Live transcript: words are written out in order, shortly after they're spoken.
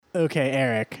Okay,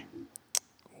 Eric,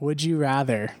 would you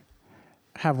rather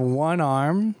have one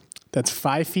arm that's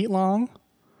 5 feet long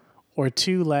or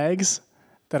two legs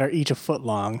that are each a foot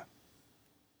long?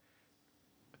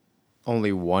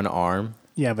 Only one arm.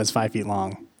 Yeah, but it's 5 feet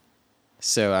long.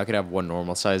 So I could have one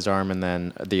normal sized arm and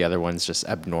then the other one's just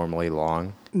abnormally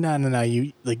long. No.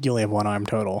 You only have one arm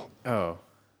total. Oh.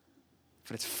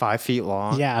 But it's 5 feet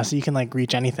long? Yeah, so you can like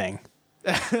reach anything.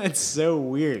 It's so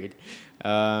weird.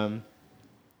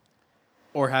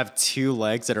 Or have two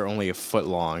legs that are only a foot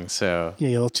long. So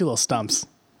Yeah, two little stumps.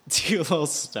 two little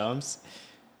stumps.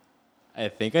 I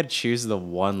think I'd choose the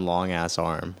one long ass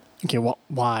arm. Okay,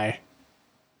 why?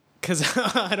 Because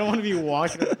I don't want to be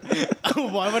walking.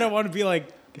 Why would I want to be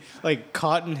like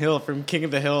Cotton Hill from King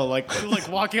of the Hill, like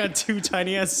walking on two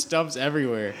tiny ass stumps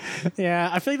everywhere? Yeah,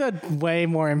 I feel like that'd way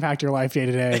more impact your life day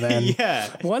to day than Yeah.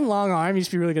 one long arm. You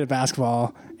used to be really good at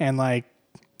basketball and like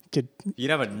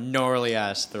You'd have a gnarly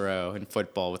ass throw in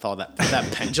football with all that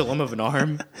pendulum of an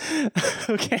arm.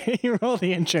 Okay, roll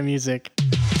the intro music.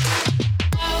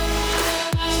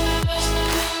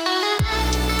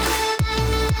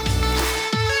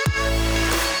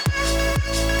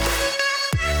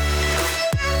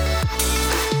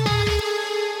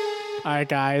 All right,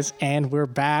 guys, and we're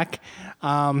back.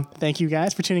 Thank you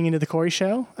guys for tuning into the Corey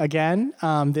Show again.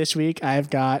 This week, I've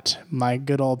got my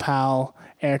good old pal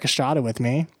Erick Estrada with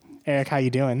me. Eric, how you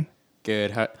doing?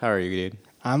 Good. How are you, dude?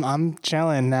 I'm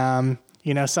chilling.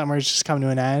 Summer's just coming to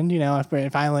an end. We're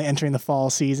finally entering the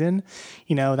fall season.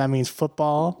 That means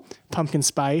football, pumpkin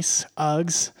spice,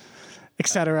 Uggs,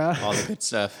 etc. All the good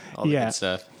stuff. Good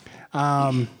stuff.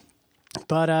 How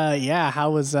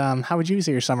would you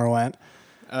say your summer went?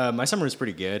 My summer was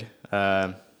pretty good.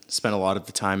 Spent a lot of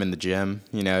the time in the gym.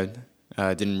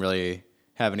 Didn't really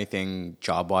have anything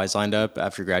job-wise lined up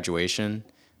after graduation.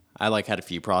 I had a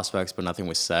few prospects, but nothing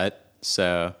was set.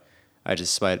 So I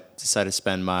just decided to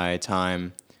spend my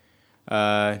time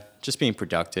just being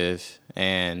productive.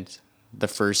 And the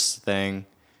first thing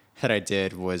that I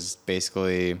did was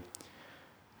basically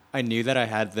I knew that I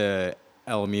had the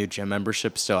LMU gym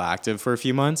membership still active for a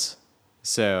few months.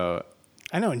 So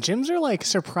I know, and gyms are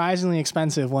surprisingly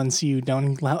expensive once you no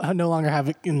longer have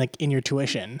it in your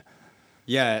tuition.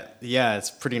 Yeah, it's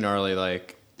pretty gnarly.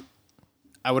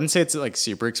 I wouldn't say it's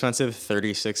super expensive,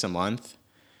 $36 a month,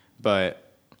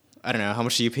 but I don't know. How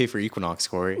much do you pay for Equinox,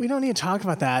 Corey? We don't need to talk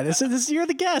about that. You're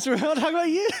the guest. We're going to talk about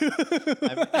you.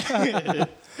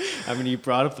 I mean, you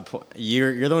brought up the point.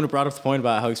 You're the one who brought up the point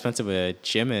about how expensive a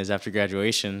gym is after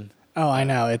graduation. Oh, I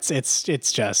know. It's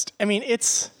just. I mean,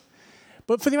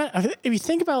 but for the amount, if you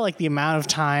think about the amount of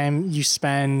time you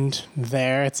spend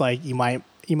there, it's you might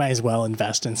as well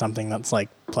invest in something that's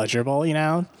pleasurable,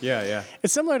 Yeah.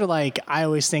 It's similar to I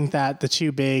always think that the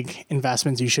two big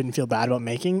investments you shouldn't feel bad about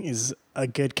making is a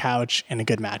good couch and a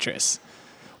good mattress,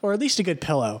 or at least a good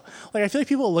pillow. I feel like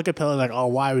people look at pillows oh,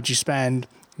 why would you spend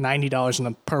 $90 on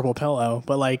a purple pillow?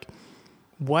 But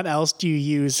what else do you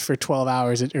use for 12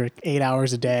 hours or 8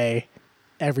 hours a day,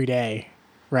 every day,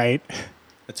 right?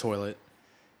 A toilet.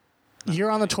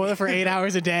 You're on the toilet for 8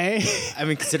 hours a day. I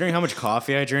mean, considering how much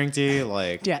coffee I drink, dude,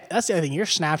 Yeah, that's the other thing. Your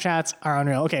Snapchats are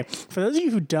unreal. Okay, for those of you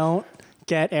who don't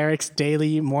get Eric's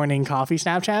daily morning coffee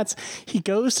Snapchats, he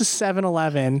goes to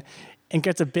 7-Eleven and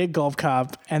gets a big gulp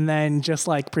cup and then just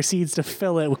proceeds to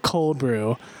fill it with cold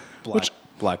brew.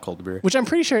 Black cold brew. Which I'm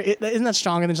pretty sure, isn't that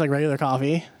stronger than just regular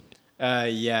coffee?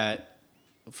 Yeah.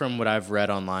 From what I've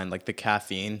read online, the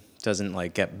caffeine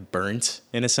doesn't get burnt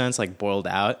in a sense, boiled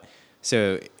out.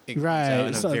 So it comes out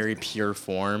in a very pure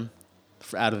form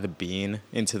out of the bean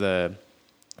into the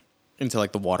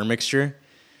water mixture.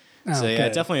 Oh, so yeah, good.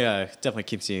 it definitely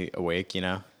keeps you awake,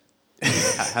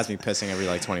 Has me pissing every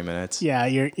 20 minutes. Yeah,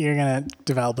 you're gonna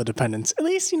develop a dependence. At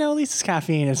least it's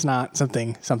caffeine. It's not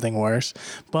something worse.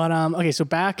 But okay, so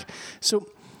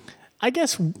I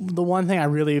guess the one thing I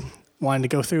really wanted to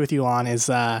go through with you on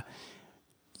is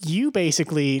you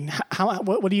basically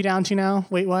what are you down to now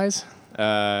weight wise?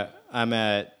 I'm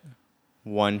at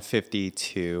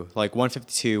 152,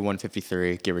 152,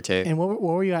 153, give or take. And what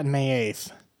were you at May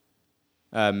 8th?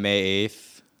 May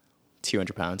 8th,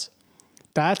 200 pounds.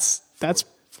 That's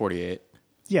 48.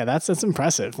 Yeah, that's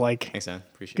impressive. Thanks, man.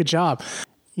 Appreciate it. Good job.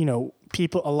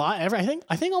 People I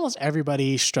think almost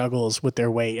everybody struggles with their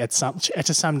weight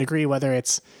to some degree, whether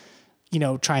it's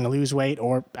trying to lose weight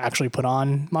or actually put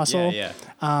on muscle. Yeah.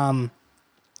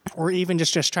 Or even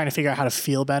just trying to figure out how to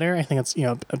feel better. I think it's,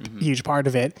 a huge part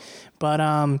of it. But,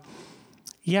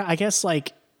 I guess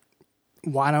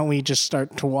why don't we just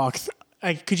start to walk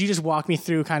could you just walk me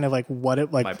through kind of what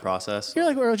it my process?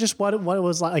 You're or just what it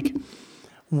was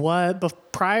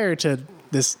prior to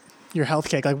this your health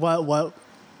kick. Like what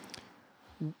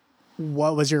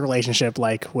was your relationship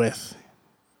like with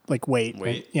like weight?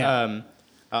 Weight. Yeah.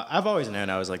 I've always known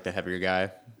I was like the heavier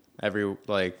guy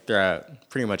throughout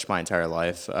pretty much my entire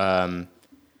life.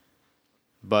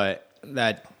 But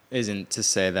that isn't to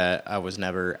say that I was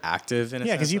never active in a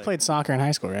Yeah, because sense. you Like, played soccer in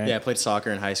high school, right? yeah, I played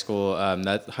soccer in high school.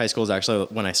 That high school is actually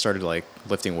when I started like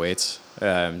lifting weights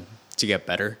to get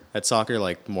better at soccer,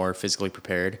 like more physically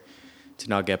prepared to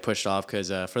not get pushed off. Because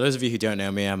for those of you who don't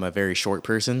know me, I'm a very short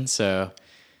person, so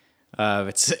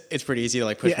it's pretty easy to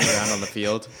like push me around on the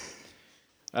field.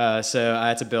 So I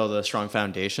had to build a strong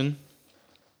foundation,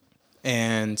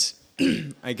 and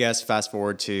I guess fast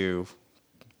forward to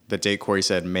the date Corey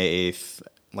said, May 8th,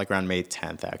 like around May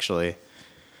 10th, actually.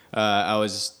 I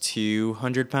was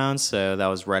 200 pounds, so that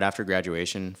was right after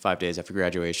graduation, 5 days after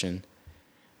graduation.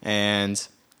 And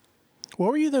what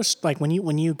were you those like when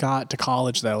you got to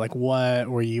college though? Like what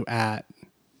were you at?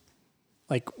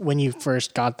 Like when you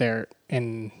first got there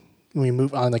and we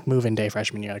move in day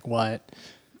freshman year, like what?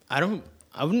 I don't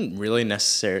really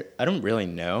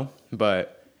know,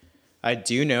 but I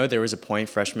do know there was a point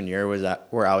freshman year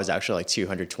where I was actually like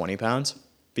 220 pounds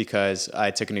because I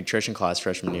took a nutrition class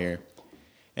freshman year,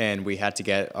 and we had to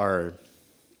get for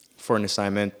an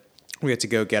assignment, we had to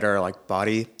go get our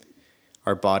body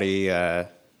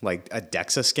like a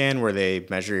DEXA scan where they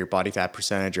measure your body fat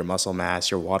percentage, your muscle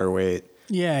mass, your water weight,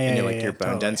 and your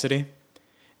bone density,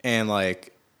 and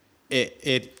like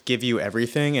it give you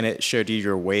everything, and it showed you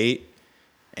your weight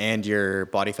and your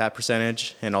body fat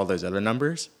percentage and all those other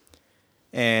numbers.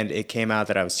 And it came out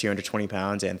that I was 220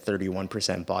 pounds and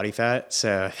 31% body fat.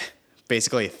 So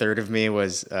basically a third of me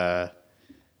was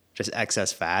just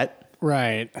excess fat.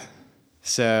 Right.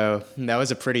 So that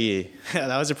was a pretty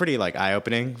like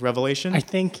eye-opening revelation. I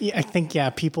think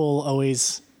people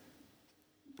always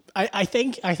I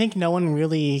think no one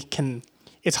really can.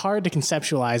 It's hard to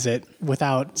conceptualize it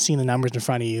without seeing the numbers in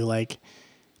front of you. Like,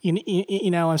 you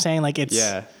know what I'm saying? Like it's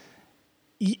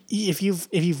if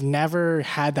you've never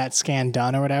had that scan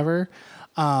done or whatever,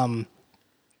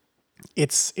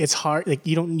 it's hard. Like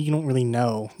you don't really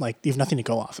know. Like you have nothing to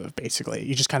go off of. Basically,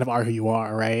 you just kind of are who you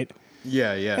are, right?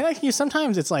 Yeah. And like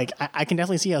sometimes it's like I can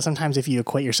definitely see how sometimes if you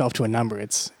equate yourself to a number,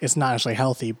 it's not actually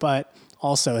healthy. But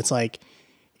also it's like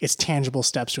it's tangible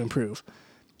steps to improve.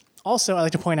 Also, I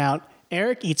like to point out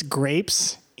Eric eats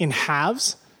grapes in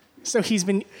halves, so he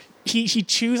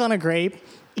chews on a grape,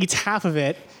 eats half of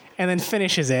it, and then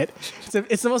finishes it.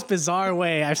 It's the most bizarre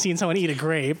way I've seen someone eat a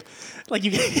grape. Like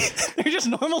they're just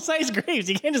normal sized grapes.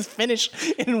 You can't just finish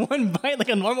in one bite like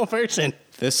a normal person.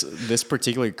 This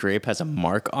particular grape has a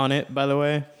mark on it, by the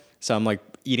way. So I'm like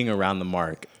eating around the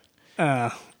mark.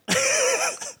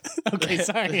 Okay,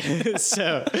 sorry.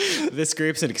 So this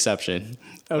grape's an exception.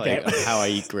 Okay. Like how I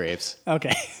eat grapes.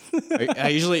 Okay. I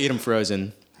usually eat them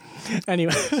frozen.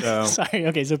 Anyway, sorry.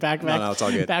 Okay, so back. No, it's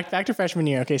all good. Back to freshman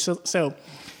year. Okay, so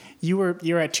you were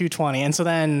at 220, and so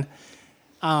then,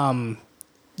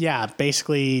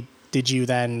 basically, did you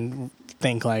then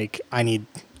think like I need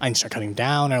to start cutting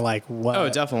down or like what? Oh,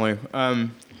 definitely.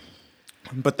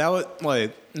 But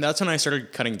that's when I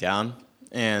started cutting down,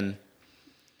 and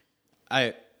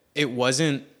it was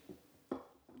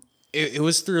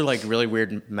through like really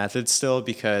weird methods still,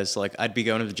 because like I'd be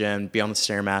going to the gym, be on the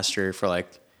Stairmaster for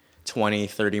like 20,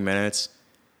 30 minutes,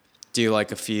 do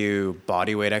like a few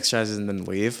body weight exercises and then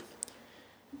leave.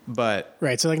 But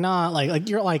right, so like not like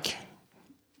you're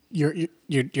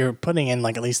putting in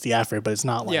like at least the effort, but it's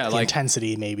not like the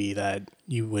intensity maybe that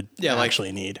you would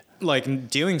actually need. Like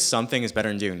doing something is better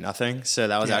than doing nothing. So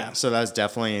that was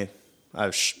definitely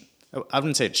I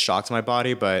wouldn't say it shocked my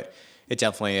body, but it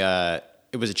definitely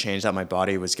it was a change that my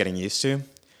body was getting used to.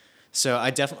 So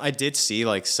I did see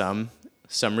like some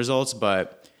results,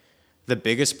 but the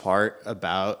biggest part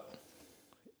about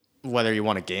whether you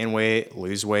want to gain weight,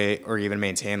 lose weight, or even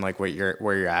maintain like where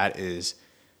you're at is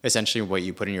essentially what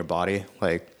you put in your body.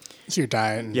 Like it's your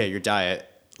diet. Yeah, your diet.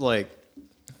 Like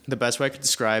the best way I could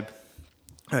describe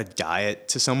a diet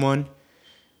to someone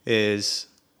is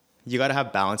you got to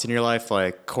have balance in your life.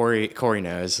 Like Corey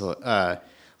knows.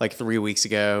 Like 3 weeks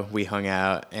ago, we hung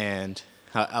out and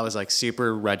I was like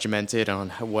super regimented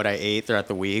on what I ate throughout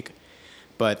the week.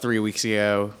 But 3 weeks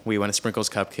ago, we went to Sprinkles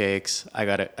Cupcakes. I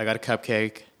got a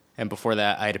cupcake, and before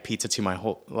that, I had a pizza to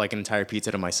an entire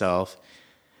pizza to myself,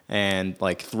 and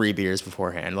like 3 beers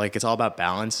beforehand. Like it's all about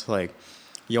balance. Like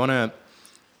you wanna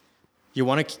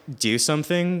do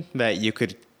something that you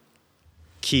could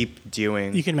keep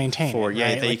doing. You can maintain.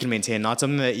 You can maintain. Not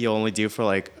something that you'll only do for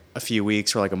like a few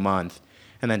weeks or like a month,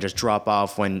 and then just drop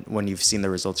off when you've seen the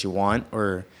results you want,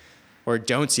 or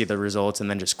don't see the results and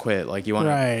then just quit. Like you want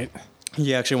right.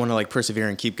 you actually want to like persevere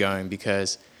and keep going,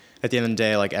 because at the end of the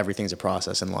day, like everything's a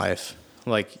process in life.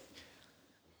 Like,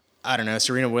 I don't know,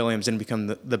 Serena Williams didn't become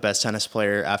the best tennis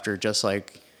player after just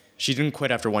like, she didn't quit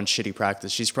after one shitty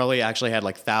practice. She's probably actually had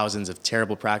like thousands of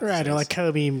terrible practices. Right, or like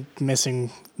Kobe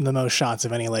missing the most shots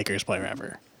of any Lakers player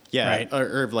ever. Yeah, right?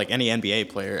 or like any NBA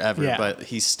player ever, Yeah. but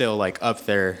he's still like up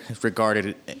there,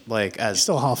 regarded like as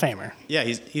Still a Hall of Famer. yeah,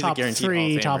 he's Top a guaranteed three, Hall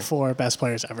of Famer. top four best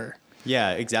players ever.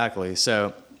 Yeah, exactly.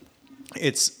 So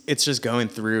it's just going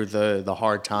through the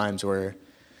hard times where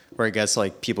I guess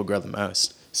like people grow the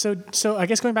most. So I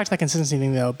guess going back to that consistency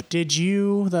thing though, did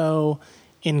you though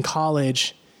in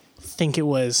college think it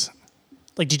was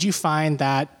like, did you find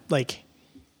that like,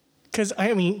 because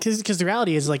the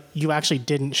reality is like you actually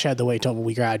didn't shed the weight till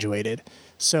we graduated.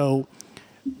 So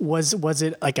was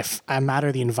it like a matter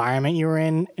of the environment you were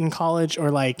in college,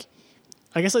 or like,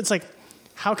 I guess it's like,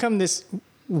 how come this?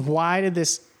 Why did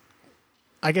this?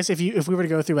 I guess if we were to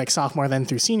go through like sophomore then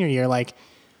through senior year, like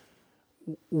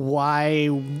why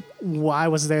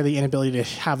was there the inability to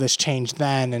have this change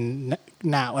then and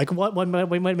now? Like what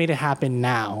made it happen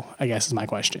now, I guess is my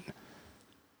question.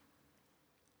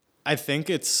 I think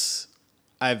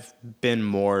I've done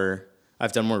more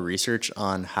research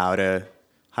on how to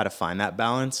find that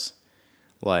balance,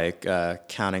 like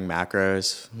counting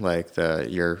macros, like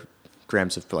your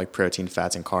grams of like protein,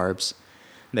 fats, and carbs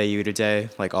that you eat a day,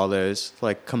 like all those,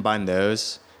 like combine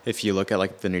those. If you look at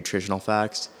like the nutritional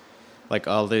facts, like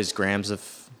all those grams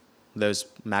of those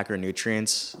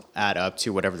macronutrients add up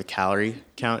to whatever the calorie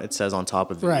count it says on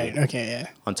top of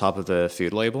on top of the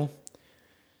food label.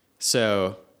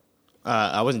 So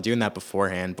I wasn't doing that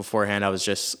beforehand. Beforehand, I was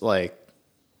just like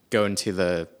going to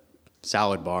the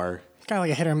salad bar. Kind of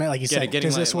like a hit or miss, like you said.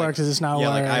 Does this work? Does this not work? Yeah,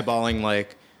 like eyeballing,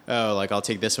 like, oh, like I'll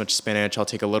take this much spinach. I'll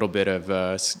take a little bit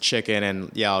of chicken, and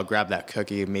yeah, I'll grab that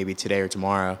cookie maybe today or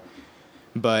tomorrow.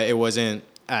 But it wasn't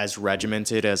as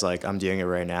regimented as like I'm doing it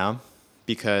right now,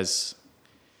 because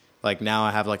like now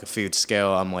I have like a food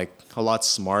scale. I'm like a lot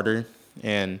smarter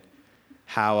in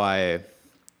how I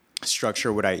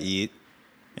structure what I eat.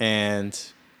 And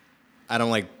I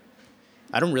don't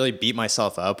really beat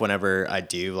myself up whenever I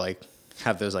do like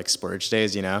have those like splurge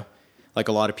days, you know, like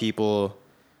a lot of people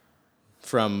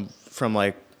from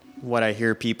like what I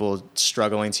hear people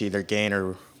struggling to either gain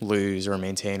or lose or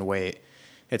maintain weight.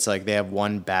 It's like they have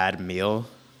one bad meal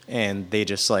and they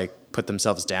just like put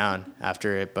themselves down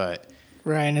after it. But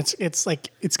right. And it's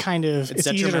like, it's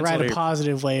easier to ride a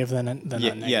positive wave than a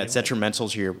negative. Yeah. It's detrimental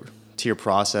to your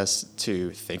process to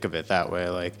think of it that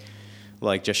way.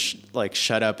 Like just like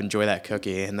shut up, enjoy that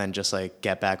cookie, and then just like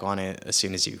get back on it as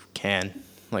soon as you can.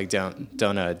 Like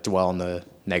don't dwell on the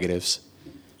negatives.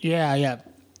 Yeah.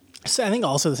 So I think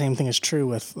also the same thing is true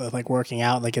with like working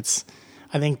out. Like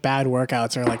I think bad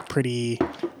workouts are like pretty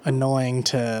annoying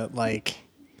to like.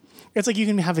 It's like you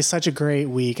can have such a great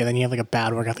week and then you have like a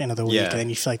bad workout at the end of the week, and then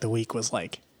you feel like the week was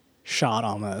like shot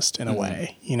almost in a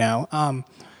way, you know.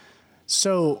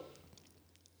 So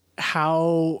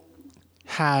how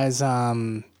has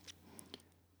I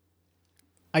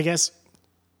guess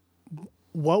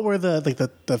what were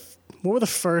the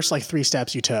first like 3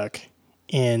 steps you took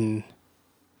in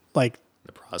like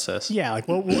the process? Yeah, like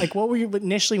what were you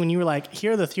initially when you were like,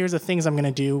 here's the things I'm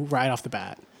gonna do right off the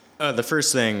bat? The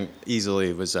first thing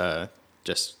easily was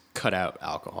just cut out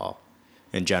alcohol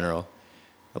in general,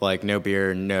 like no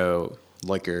beer, no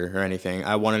liquor or anything.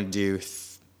 I wanted to do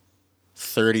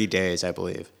 30 days, I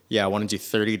believe. Yeah, I wanted to do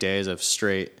 30 days of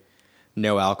straight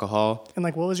no alcohol. And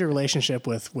like, what was your relationship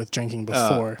with drinking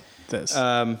before this?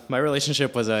 My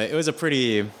relationship was I'd say it was a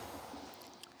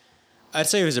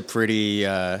pretty,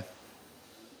 I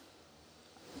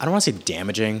don't want to say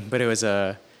damaging, but it was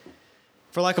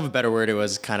for lack of a better word, it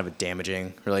was kind of a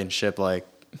damaging relationship. Like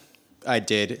I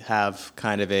did have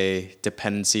kind of a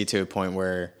dependency to a point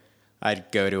where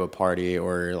I'd go to a party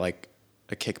or like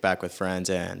a kickback with friends,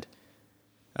 and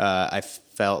I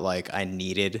felt like I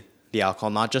needed the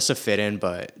alcohol, not just to fit in,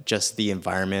 but just the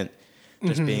environment,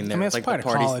 just being there, like the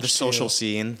parties, the social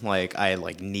scene. Like I felt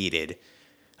like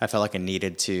I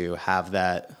needed to have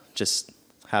that, just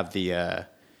have the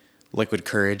liquid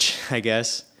courage, I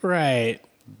guess. Right.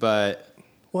 But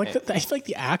well, like I feel like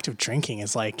the act of drinking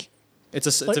is like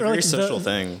it's a very social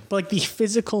thing. But like the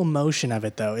physical motion of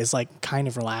it though is like kind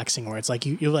of relaxing, where it's like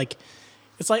you like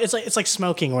it's like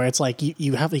smoking, where it's like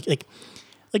you have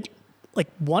like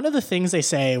one of the things they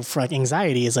say for like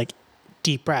anxiety is like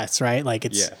deep breaths, right? Like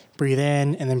it's breathe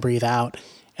in and then breathe out,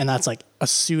 and that's like a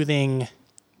soothing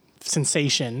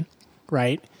sensation,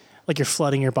 right? Like you're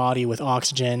flooding your body with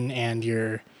oxygen, and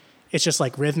it's just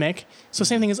like rhythmic. So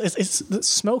same thing is it's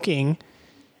smoking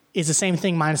is the same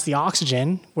thing minus the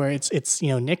oxygen, where it's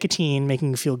nicotine making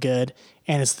you feel good,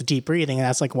 and it's the deep breathing, and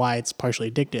that's like why it's partially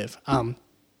addictive.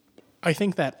 I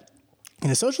think that in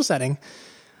a social setting,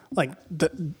 like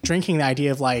drinking, the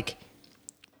idea of like,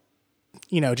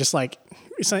 just like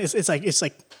it's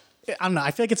like I don't know.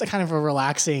 I feel like it's a kind of a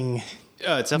relaxing.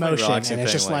 Oh, it's definitely motion, a relaxing and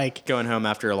it's thing, just like going home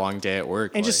after a long day at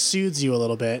work. And just soothes you a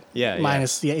little bit. Yeah.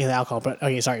 Minus the alcohol. But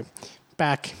okay, sorry.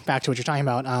 Back to what you're talking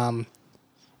about.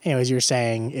 Anyways, you were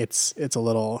saying it's a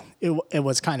little. It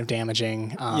was kind of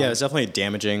damaging. Yeah, it's definitely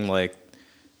damaging. Like,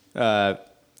 it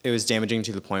was damaging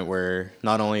to the point where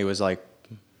not only was like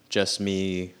just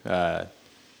me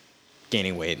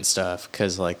gaining weight and stuff,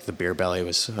 because like the beer belly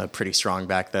was pretty strong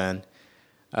back then,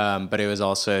 but it was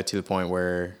also to the point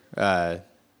where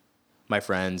my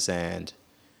friends and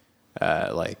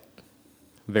like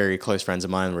very close friends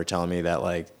of mine were telling me that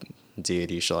like,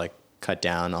 dude, you should like cut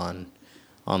down on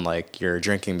like your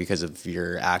drinking because of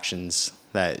your actions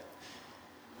that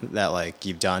like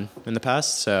you've done in the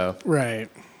past. So right,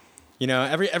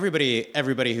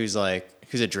 everybody who's a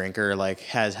drinker like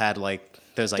has had like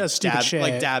those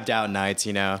like dabbed out nights,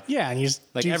 Yeah, and you just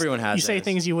everyone has. You say those.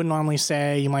 Things you wouldn't normally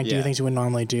say. You might do things you wouldn't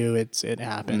normally do. It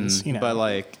happens, But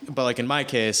like in my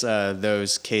case,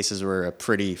 those cases were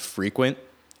pretty frequent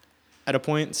at a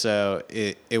point. So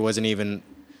it wasn't even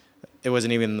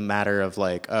the matter of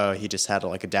like, oh, he just had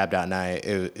like a dabbed out night.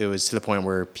 It was to the point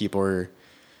where people were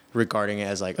regarding it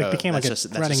as like oh, became like that's a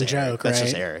running just joke, Eric. right? That's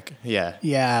just Eric. Yeah.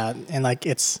 Yeah, and like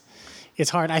it's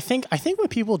hard. I think what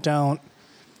people don't.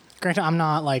 Granted, I'm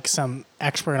not like some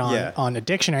expert on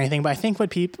addiction or anything, but I think I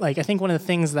think one of the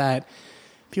things that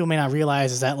people may not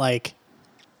realize is that like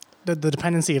the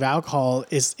dependency of alcohol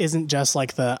isn't just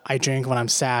like I drink when I'm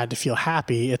sad to feel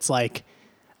happy. It's like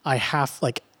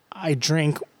I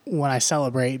drink when I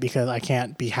celebrate because I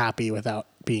can't be happy without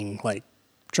being like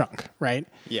drunk, right?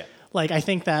 Yeah. Like I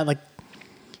think that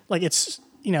like it's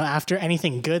after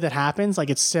anything good that happens,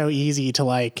 like it's so easy to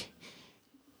like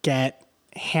get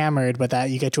hammered, but that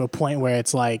you get to a point where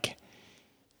it's like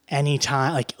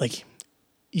anytime like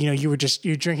you're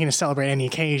drinking to celebrate any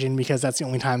occasion because that's the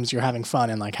only times you're having fun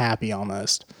and like happy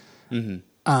almost. Mm-hmm.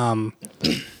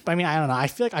 But I mean, I don't know. I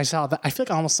feel like I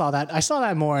almost saw that. I saw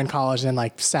that more in college than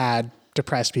like sad,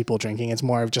 depressed people drinking. It's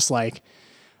more of just like,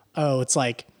 oh, it's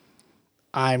like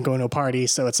I'm going to a party,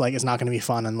 so it's like it's not going to be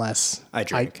fun unless I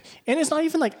drink. And it's not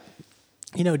even like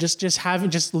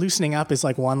just loosening up is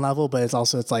like one level, but it's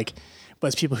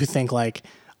people who think like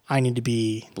I need to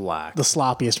be black, the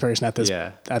sloppiest person at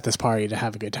this party to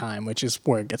have a good time, which is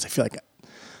where it gets, I feel like,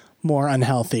 more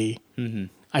unhealthy. Mm-hmm.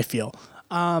 I feel.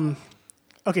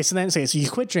 Okay, so you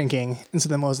quit drinking, and so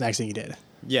then what was the next thing you did?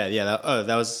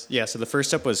 So the first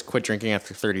step was quit drinking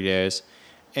after 30 days,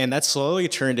 and that slowly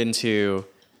turned into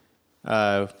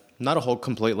not a whole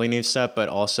completely new step, but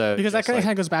also because that kind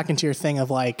of goes back into your thing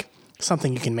of like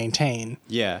something you can maintain.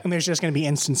 Yeah, and there's just going to be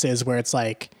instances where it's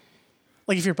like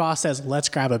if your boss says, let's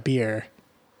grab a beer,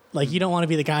 like you don't want to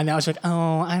be the guy now. It's like,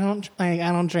 oh, I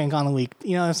don't drink on the week.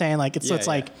 You know what I'm saying? Like it's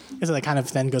like kind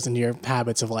of then goes into your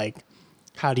habits of like,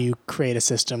 how do you create a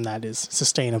system that is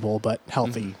sustainable but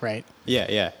healthy, right? Yeah,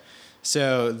 yeah.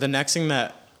 So the next thing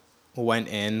that went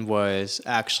in was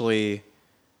actually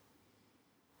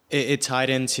it tied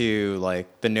into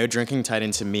like the no drinking tied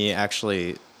into me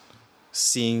actually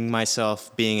seeing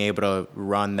myself being able to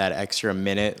run that extra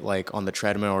minute like on the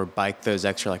treadmill or bike those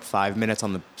extra like 5 minutes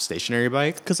on the stationary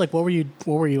bike. Because like what were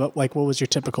you like, what was your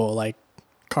typical like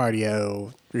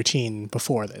cardio routine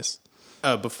before this?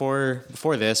 Before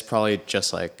this, probably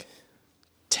just like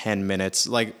 10 minutes.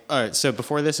 Like, all right, so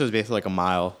before this, it was basically like a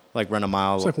mile, like run a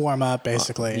mile. It's like warm up,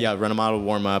 basically. Run a mile to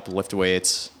warm up, lift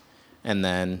weights, and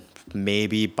then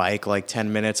maybe bike like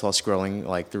 10 minutes while scrolling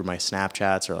like through my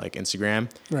Snapchats or like Instagram.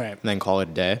 Right. And then call it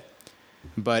a day.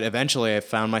 But eventually I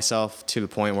found myself to the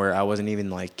point where I wasn't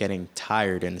even like getting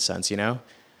tired in a sense,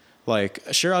 Like,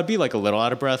 sure, I'd be like a little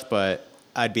out of breath, but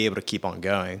I'd be able to keep on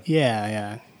going. Yeah,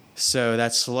 yeah. So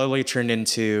that slowly turned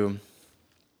into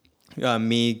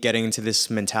me getting into this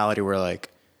mentality where like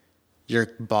your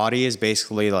body is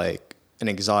basically like an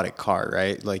exotic car,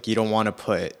 right? Like you don't want to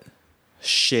put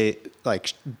shit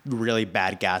like really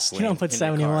bad gasoline. You don't put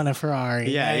 71 in a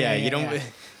Ferrari. Yeah.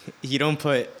 You don't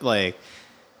put like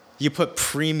you put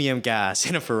premium gas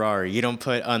in a Ferrari. You don't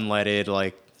put unleaded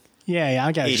like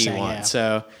I got 81.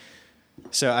 So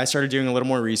I started doing a little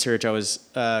more research. I was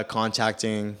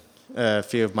contacting a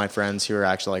few of my friends who are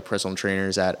actually like personal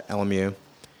trainers at LMU,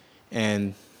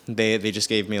 and they just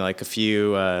gave me like a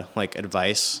few like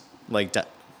advice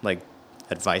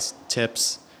advice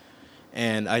tips,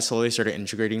 and I slowly started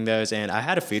integrating those. And I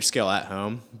had a food scale at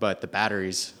home, but the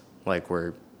batteries like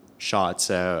were shot.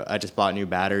 So I just bought new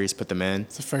batteries, put them in.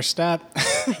 It's the first step.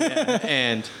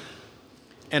 Yeah,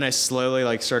 and I slowly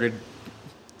like started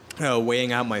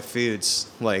weighing out my foods,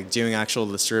 like doing actual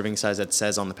the serving size that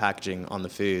says on the packaging on the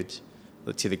food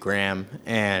to the gram.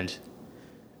 And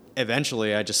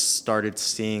eventually I just started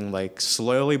seeing like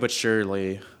slowly but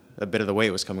surely a bit of the weight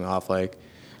was coming off. Like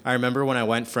I remember when I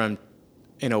went from,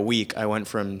 in a week, I went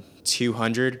from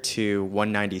 200 to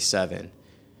 197.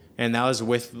 And that was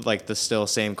with like the still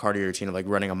same cardio routine of like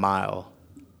running a mile.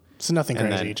 So nothing And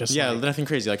crazy. then, Just yeah, like, nothing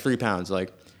crazy, like 3 pounds.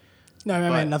 Like, no, I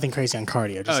meant nothing crazy on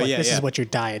cardio. Just this is what your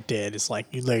diet did. It's like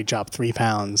you literally dropped 3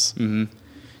 pounds. Mm-hmm.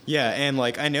 Yeah, and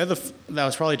like I know that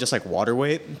was probably just like water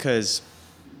weight, because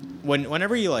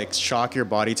whenever you like shock your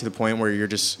body to the point where you're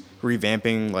just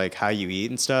revamping like how you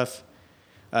eat and stuff,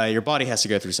 your body has to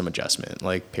go through some adjustment,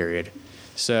 like period.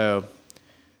 So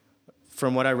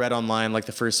from what I read online, like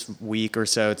the first week or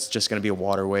so, it's just going to be a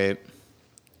water weight.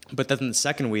 But then the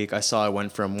second week, I saw I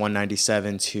went from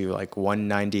 197 to like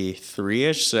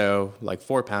 193-ish, so like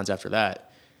 4 pounds after that.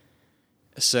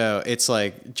 So it's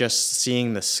like just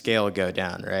seeing the scale go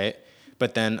down, right?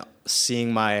 But then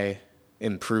seeing my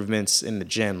improvements in the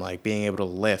gym, like being able to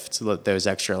lift those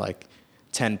extra like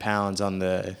 10 pounds on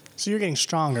the... So you're getting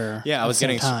stronger. Yeah, I was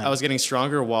getting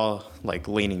stronger while like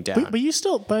leaning down. But you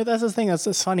still, but that's the thing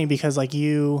that's funny, because like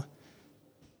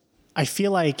I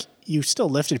feel like you still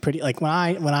lifted pretty, like when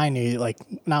I knew you, like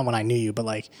not when I knew you, but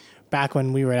like back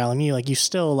when we were at LMU, like you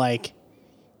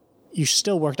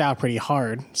still worked out pretty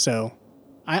hard. So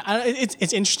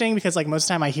it's interesting, because like most of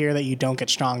the time I hear that you don't get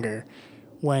stronger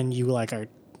when you like are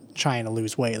trying to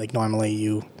lose weight. Like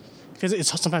normally because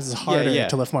sometimes it's harder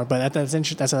to lift more, but that's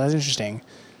interesting.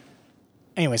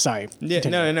 Anyway, sorry.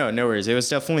 Yeah, no worries. It was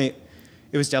definitely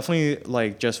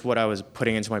like just what I was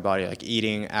putting into my body, like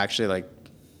eating actually like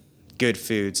good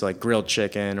foods, like grilled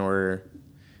chicken, or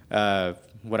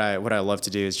what I love to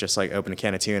do is just like open a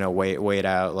can of tuna, weigh it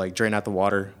out, like drain out the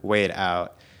water, weigh it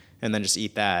out, and then just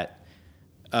eat that.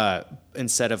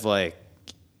 Instead of like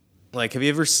have you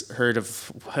ever heard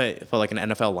of what like an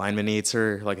NFL lineman eats,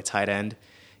 or like a tight end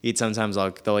eats? Sometimes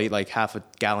like they'll eat like half a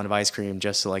gallon of ice cream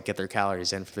just to like get their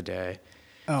calories in for the day.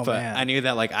 Oh, but man. I knew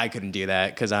that like I couldn't do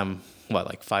that because I'm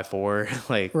like 5'4",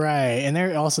 like right. And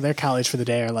their calories for the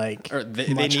day are like, or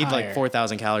they need higher. like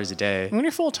 4,000 calories a day. When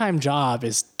your full-time job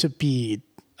is to be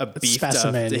a beefed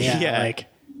specimen, up, yeah, like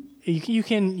you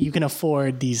can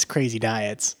afford these crazy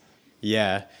diets.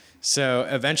 Yeah. So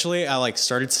eventually I like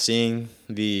started seeing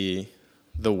the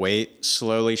weight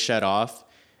slowly shed off.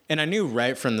 And I knew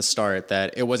right from the start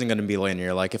that it wasn't going to be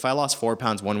linear. Like if I lost 4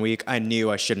 pounds one week, I knew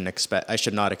I should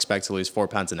not expect to lose 4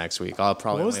 pounds the next week. I'll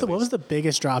probably What was the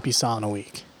biggest drop you saw in a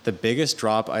week? The biggest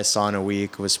drop I saw in a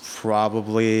week was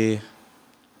probably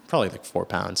like 4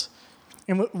 pounds.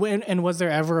 And was there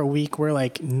ever a week where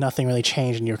like nothing really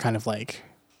changed and you're kind of like,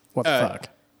 what the fuck?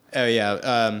 Oh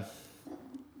yeah.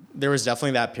 There was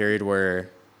definitely that period where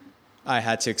I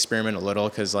had to experiment a little,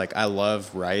 because like I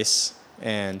love rice,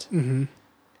 and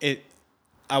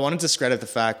I want to discredit the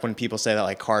fact when people say that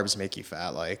like carbs make you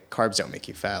fat. Like carbs don't make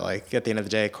you fat. Like at the end of the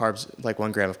day, carbs, like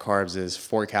 1 gram of carbs is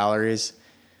 4 calories,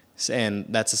 and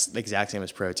that's the exact same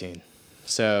as protein.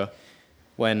 So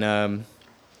when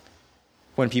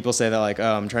people say that like,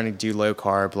 oh, I'm trying to do low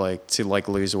carb, like to like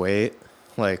lose weight,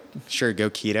 like sure, go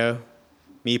keto.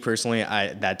 Me personally,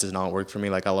 that does not work for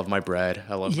me. Like I love my bread.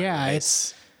 I love my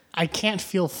rice. I can't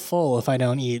feel full if I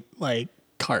don't eat like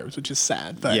carbs, which is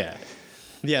sad. But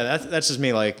yeah, that's just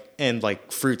me. Like, and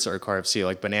like fruits are carbs too.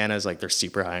 Like bananas, like they're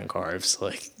super high in carbs.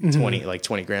 Like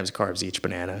 20 grams of carbs each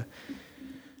banana.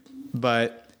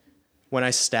 But when I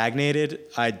stagnated,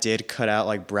 I did cut out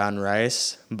like brown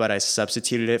rice, but I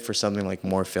substituted it for something like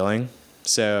more filling.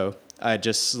 So I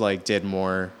just like did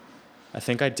more. I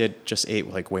think I just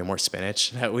ate like way more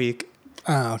spinach that week.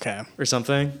 Oh, okay. Or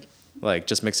something. Like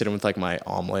just mix it in with like my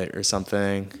omelet or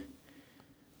something.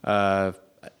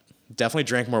 Definitely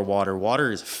drank more water.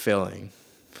 Water is filling.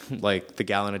 Like the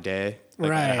gallon a day.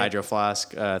 Like right. A hydro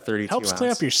flask, 32 Helps ounce.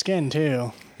 clear up your skin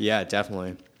too. Yeah,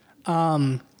 definitely.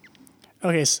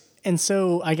 Okay. And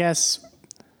so I guess,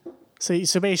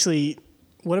 so basically,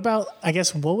 what about, I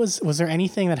guess, was there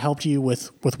anything that helped you with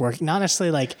work? Not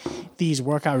necessarily like these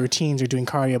workout routines or doing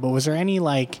cardio, but was there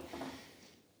anything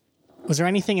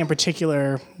in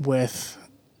particular with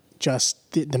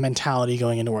just the mentality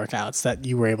going into workouts that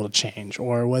you were able to change?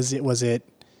 Or was it,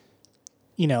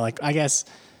 like, I guess,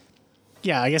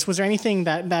 was there anything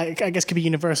that I guess could be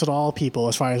universal to all people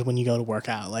as far as when you go to work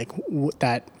out, like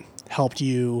that helped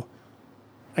you,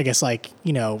 I guess, like,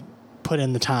 put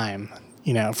in the time,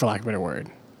 for lack of a better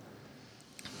word?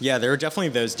 Yeah, there were definitely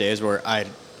those days where I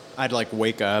I'd like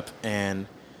wake up and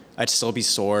I'd still be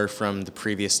sore from the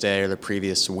previous day or the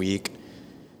previous week.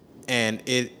 And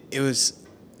it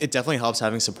definitely helps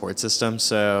having support system.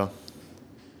 So,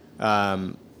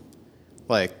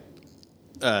 like,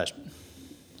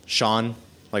 Sean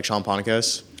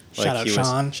Ponicos. Shout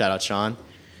out Sean.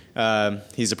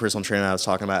 He's the personal trainer I was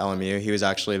talking about at LMU. He was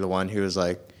actually the one who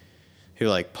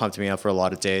pumped me up for a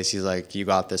lot of days. He's like, "You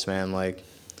got this, man." Like,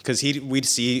 because we'd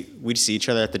see each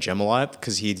other at the gym a lot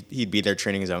because he'd be there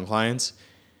training his own clients,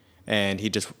 and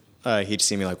he'd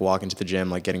see me like walk into the gym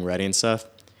like getting ready and stuff.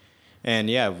 And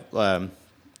yeah,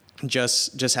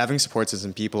 just having support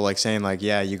system, people like saying like,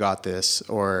 "Yeah, you got this,"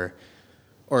 or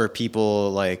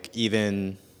people like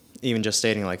even just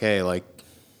stating like, "Hey, like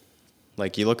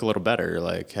you look a little better.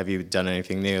 Like, have you done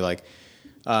anything new?" Like,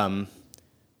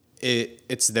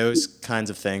 it's those kinds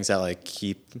of things that like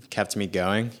kept me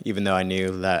going, even though I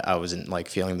knew that I wasn't like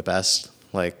feeling the best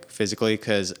like physically.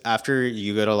 Because after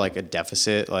you go to like a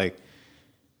deficit, like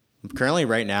currently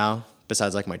right now,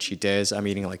 besides like my cheat days, I'm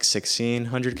eating like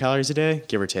 1,600 calories a day,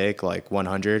 give or take like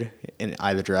 100 in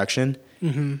either direction.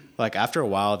 Mm-hmm. Like after a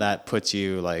while, that puts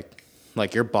you like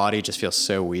your body just feels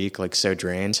so weak, like so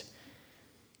drained,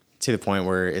 to the point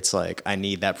where it's like, I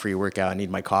need that pre-workout. I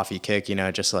need my coffee kick,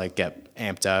 just to like get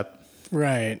amped up.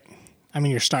 Right. I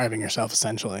mean, you're starving yourself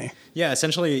essentially. Yeah,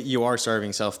 essentially you are starving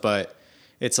yourself, but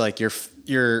it's like you're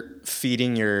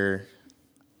feeding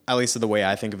at least the way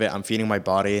I think of it, I'm feeding my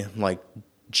body like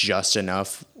just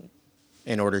enough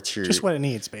in order to... Just what it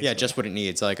needs, basically. Yeah, just what it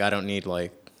needs. Like, I don't need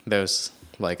like those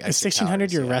like... Is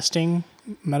 1,600 your resting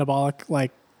metabolic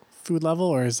like food level,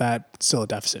 or is that still a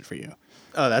deficit for you?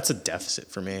 Oh, that's a deficit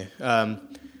for me.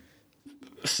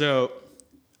 So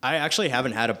I actually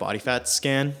haven't had a body fat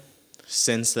scan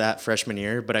since that freshman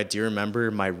year, but I do remember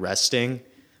my resting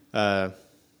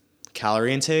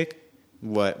calorie intake.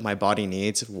 What my body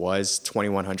needs was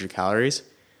 2,100 calories.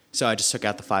 So I just took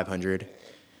out the 500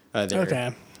 there.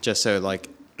 Okay. Just so like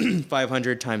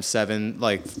 500 times 7,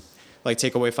 like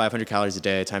take away 500 calories a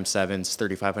day times 7 is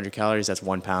 3,500 calories. That's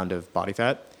 1 pound of body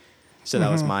fat. So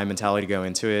that was my mentality to go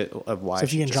into it of why. So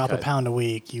if you can drop a pound a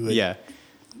week, you would. Yeah.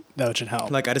 That should help.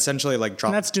 Like I'd essentially like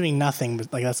drop. And that's doing nothing,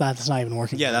 but like that's not even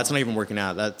working. Yeah, that's not even working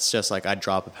out. That's just like I'd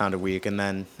drop a pound a week, and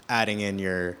then adding in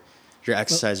your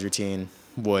exercise routine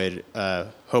would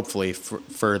hopefully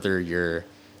further your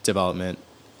development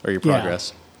or your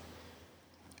progress.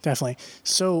 Yeah, definitely.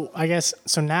 So I guess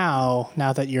now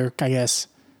that you're, I guess,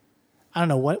 I don't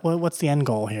know what's the end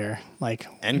goal here. Like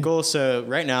end goal. So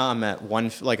right now I'm at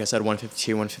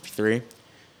 152, 153.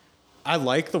 I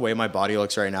like the way my body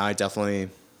looks right now. I definitely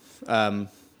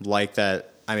like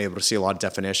that I'm able to see a lot of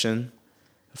definition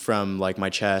from like my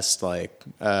chest, like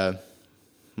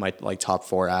my like top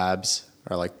 4 abs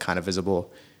are like kind of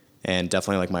visible, and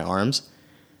definitely like my arms.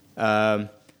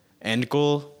 End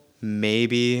goal,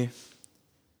 maybe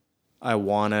I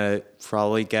want to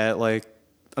probably get like,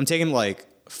 I'm taking like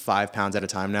 5 pounds at a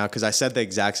time now, because I said the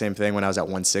exact same thing when I was at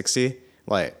 160.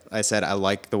 Like I said, I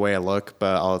like the way I look,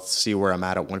 but I'll see where I'm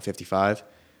at 155.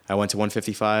 I went to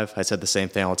 155. I said the same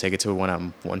thing. I'll take it to when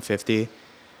I'm 150.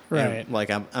 Right. And like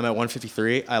I'm at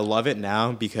 153. I love it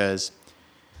now because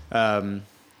I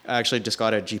actually just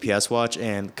got a GPS watch,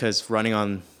 and because running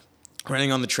on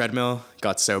the treadmill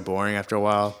got so boring after a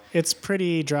while. It's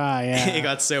pretty dry. Yeah. It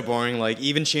got so boring. Like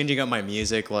even changing up my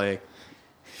music, like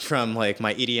from like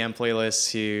my EDM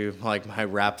playlist to like my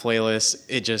rap playlist,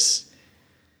 it just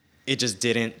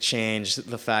didn't change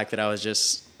the fact that I was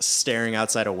just staring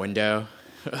outside a window,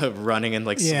 running and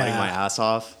like sweating my ass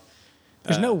off.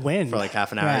 There's no wind for like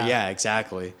half an hour. Yeah,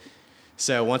 exactly.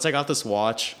 So once I got this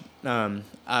watch,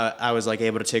 I was like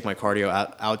able to take my cardio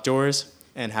outdoors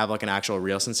and have like an actual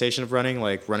real sensation of running,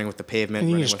 like running with the pavement. And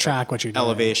you running just with track like what you're doing.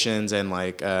 Elevations and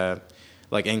like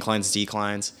inclines,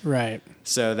 declines. Right.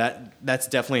 So that's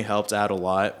definitely helped out a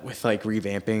lot with like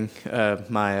revamping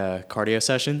my cardio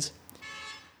sessions.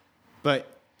 But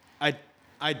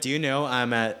I do know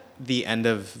I'm at the end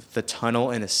of the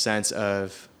tunnel in a sense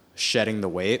of shedding the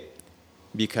weight,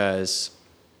 because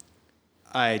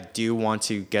I do want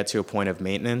to get to a point of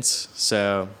maintenance.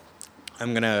 So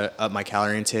I'm going to up my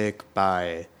calorie intake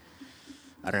by,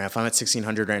 I don't know, if I'm at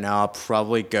 1,600 right now, I'll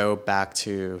probably go back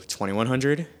to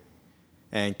 2,100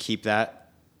 and keep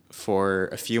that for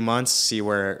a few months, see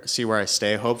where I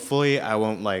stay. Hopefully I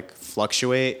won't like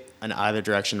fluctuate in either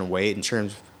direction in weight in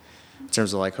terms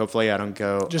of like, hopefully I don't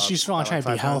go. You just want to try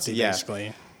to be healthy,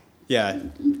 basically. Yeah.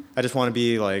 I just want to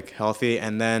be like healthy,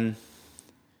 and then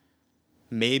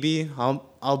maybe I'll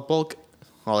bulk.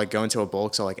 I'll like go into a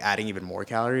bulk, so like adding even more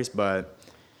calories. But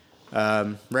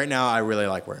right now I really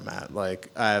like where I'm at. Like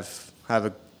I have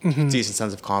a decent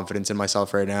sense of confidence in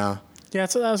myself right now. Yeah,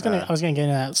 so I was gonna get into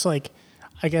that. So like,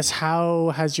 I guess how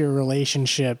has your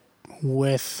relationship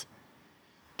with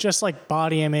just like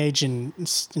body image and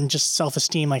just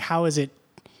self-esteem, like how has it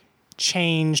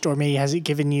changed, or maybe has it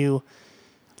given you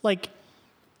like,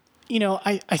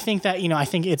 I think that, I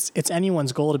think it's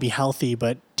anyone's goal to be healthy,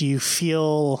 but do you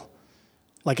feel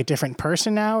like a different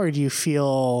person now, or do you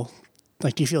feel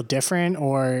different,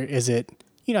 or is it,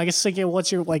 I guess like,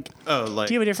 what's your like, do you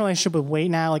have a different relationship with weight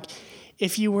now? Like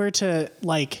if you were to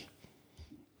like,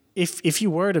 if you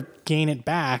were to gain it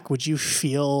back, would you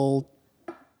feel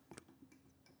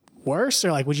worse,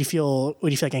 or like would you feel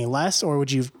like getting less, or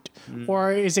would you,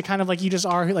 or is it kind of like you just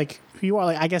are like who you are?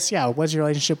 Like I guess what's your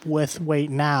relationship with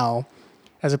weight now,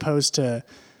 as opposed to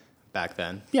back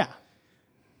then? Yeah.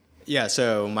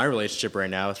 So my relationship right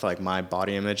now with like my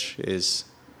body image is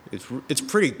it's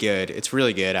pretty good. It's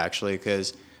really good actually,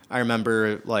 because I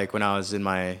remember like when I was in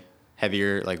my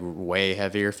heavier, like way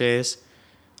heavier phase,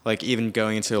 like even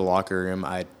going into the locker room,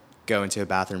 I'd go into a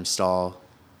bathroom stall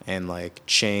and like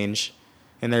change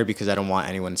in there because I don't want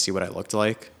anyone to see what I looked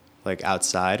like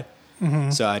outside.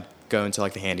 So I'd go into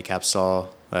like the handicap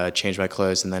stall, change my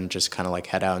clothes, and then just kind of like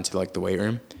head out into like the weight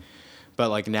room. But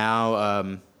like now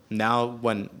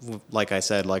when, like I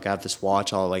said, like I have this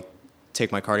watch, I'll like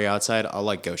take my cardio outside, I'll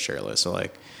like go shirtless. So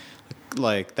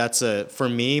like that's for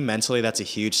me mentally, that's a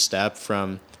huge step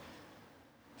from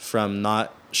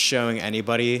not showing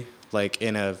anybody like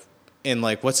in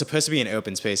like what's supposed to be an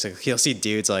open space. Like you'll see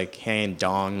dudes like hanging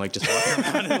dong, like just walking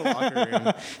around in the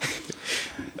locker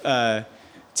room.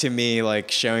 To me,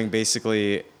 like showing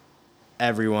basically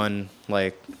everyone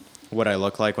like what I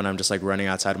look like when I'm just like running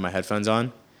outside with my headphones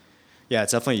on. Yeah,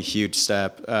 it's definitely a huge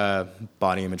step,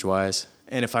 body image wise.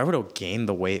 And if I were to gain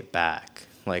the weight back,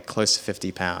 like close to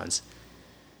 50 pounds,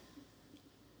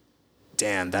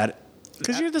 damn,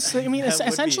 because you're the same. I mean,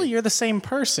 essentially, you're the same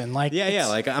person. Like, yeah,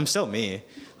 like I'm still me.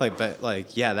 Like, but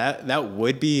like, yeah, that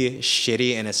would be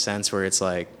shitty in a sense where it's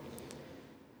like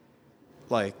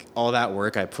all that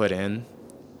work I put in,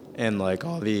 and like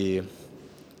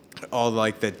all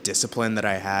like the discipline that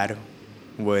I had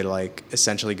would like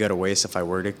essentially go to waste if I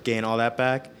were to gain all that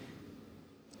back.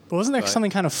 But wasn't there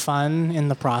something kind of fun in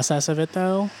the process of it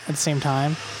though? At the same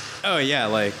time. Oh yeah,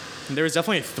 like there was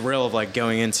definitely a thrill of like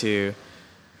going into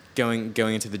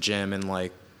the gym and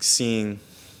like seeing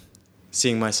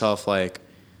myself like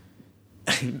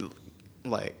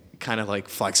like kind of like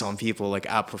flex on people, like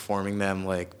outperforming them,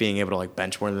 like being able to like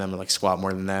bench more than them or like squat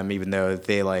more than them, even though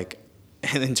they like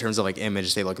in terms of like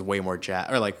image they look way more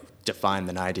or like defined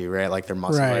than I do, right? Like their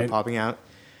muscles are popping out.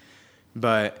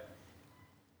 But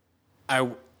I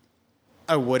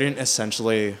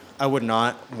would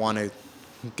not want to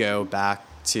go back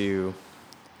to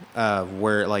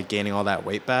where like gaining all that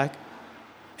weight back.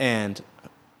 And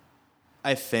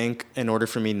I think in order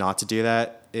for me not to do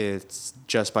that, it's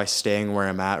just by staying where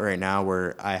I'm at right now,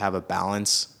 where I have a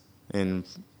balance in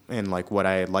like what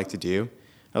I like to do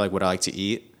or like what I like to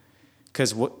eat.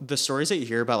 Because what the stories that you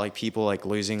hear about like people like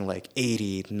losing like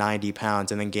 80, 90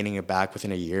 pounds and then gaining it back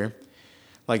within a year,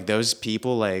 like those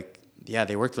people, like, yeah,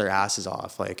 they worked their asses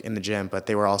off like in the gym, but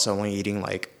they were also only eating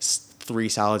like 3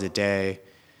 salads a day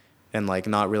and like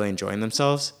not really enjoying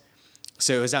themselves.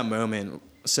 So it was that moment.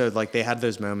 So like they had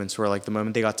those moments where like the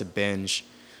moment they got to binge,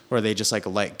 or they just like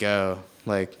let go,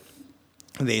 like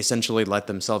they essentially let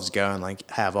themselves go and like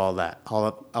have all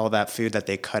that food that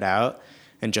they cut out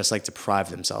and just like deprive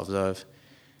themselves of.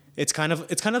 It's kind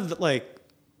of like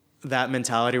that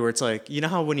mentality where it's like, you know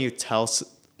how when you tell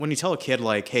a kid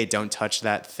like, hey, don't touch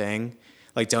that thing,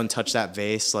 like don't touch that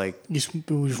vase, like you just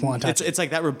want to touch it. It's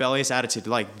like that rebellious attitude,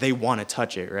 like they want to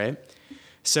touch it, right?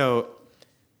 So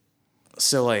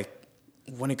like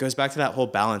when it goes back to that whole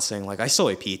balance thing, like I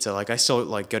still eat pizza, like I still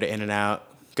like go to In-N-Out,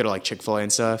 go to like Chick-fil-A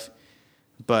and stuff,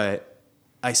 but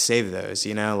I save those,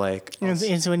 you know, like. And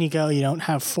so when you go, you don't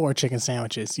have 4 chicken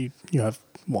sandwiches. You have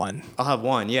 1. I'll have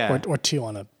 1, yeah. Or 2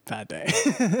 on a bad day.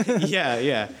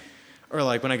 Yeah. Or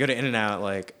like when I go to In-N-Out,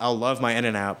 like I'll love my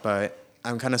In-N-Out, but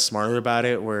I'm kind of smarter about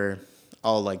it where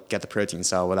I'll like get the protein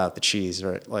style without the cheese,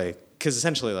 right? Like, because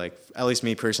essentially, like, at least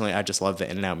me personally, I just love the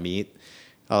In-N-Out meat.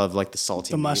 I love like the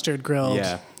salty meat. Mustard grilled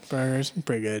burgers,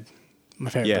 pretty good. My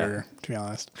favorite burger, to be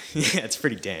honest. Yeah, it's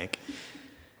pretty dank.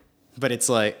 But it's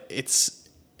like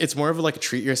it's more of like a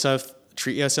treat yourself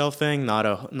thing, not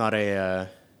a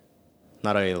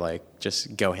like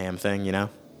just go ham thing, you know?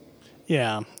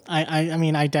 Yeah, I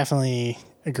mean I definitely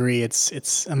agree.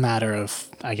 It's a matter of,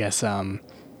 I guess,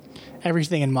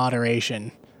 everything in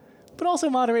moderation, but also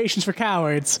moderation's for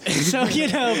cowards. So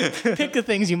pick the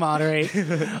things you moderate.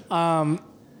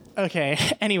 Okay.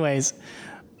 Anyways,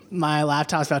 my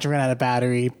laptop's about to run out of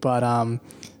battery, but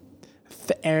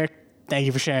Eric, thank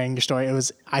you for sharing your story.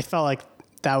 I felt like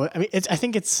that was, I mean,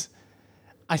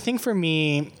 I think for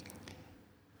me,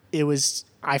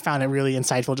 I found it really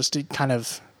insightful just to kind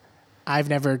of, I've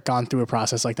never gone through a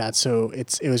process like that. So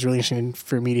it was really interesting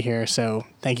for me to hear. So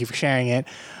thank you for sharing it.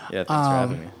 Yeah, thanks for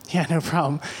having me. Yeah, no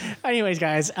problem. Anyways,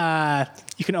 guys,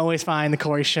 you can always find The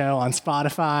Corey Show on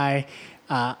Spotify,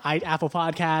 Apple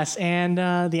Podcasts, and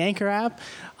the Anchor app.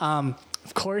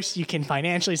 Of course, you can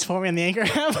financially support me on the Anchor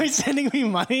app by sending me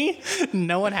money.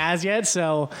 No one has yet.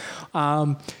 So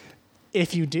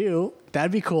if you do,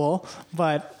 that'd be cool.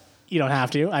 But you don't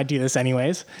have to. I do this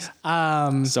anyways.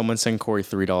 Someone send Corey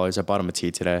 $3. I bought him a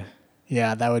tea today.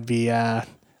 Yeah, that would be... I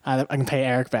can pay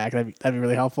Eric back. That'd be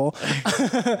really helpful.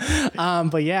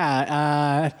 But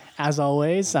yeah, as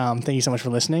always, thank you so much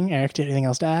for listening. Eric, do you have anything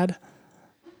else to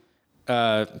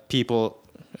add? People,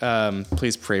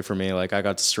 please pray for me. Like, I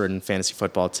got destroyed in fantasy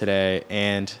football today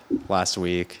and last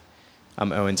week.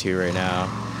 I'm 0-2 right now.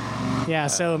 Yeah,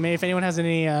 so maybe if anyone has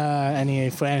any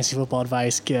fantasy football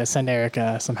advice, send Eric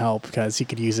some help because he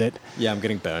could use it. Yeah, I'm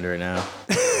getting boned right now.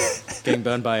 Getting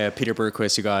boned by Peter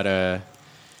Bergquist, who got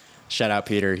shout out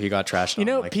Peter. He got trashed. You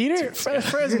know, Peter,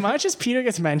 for as much as Peter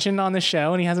gets mentioned on the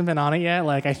show and he hasn't been on it yet,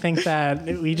 like I think that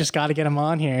we just got to get him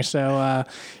on here. So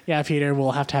yeah, Peter,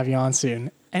 we'll have to have you on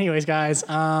soon. Anyways, guys,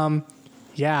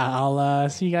 yeah, I'll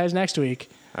see you guys next week.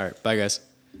 All right, bye guys.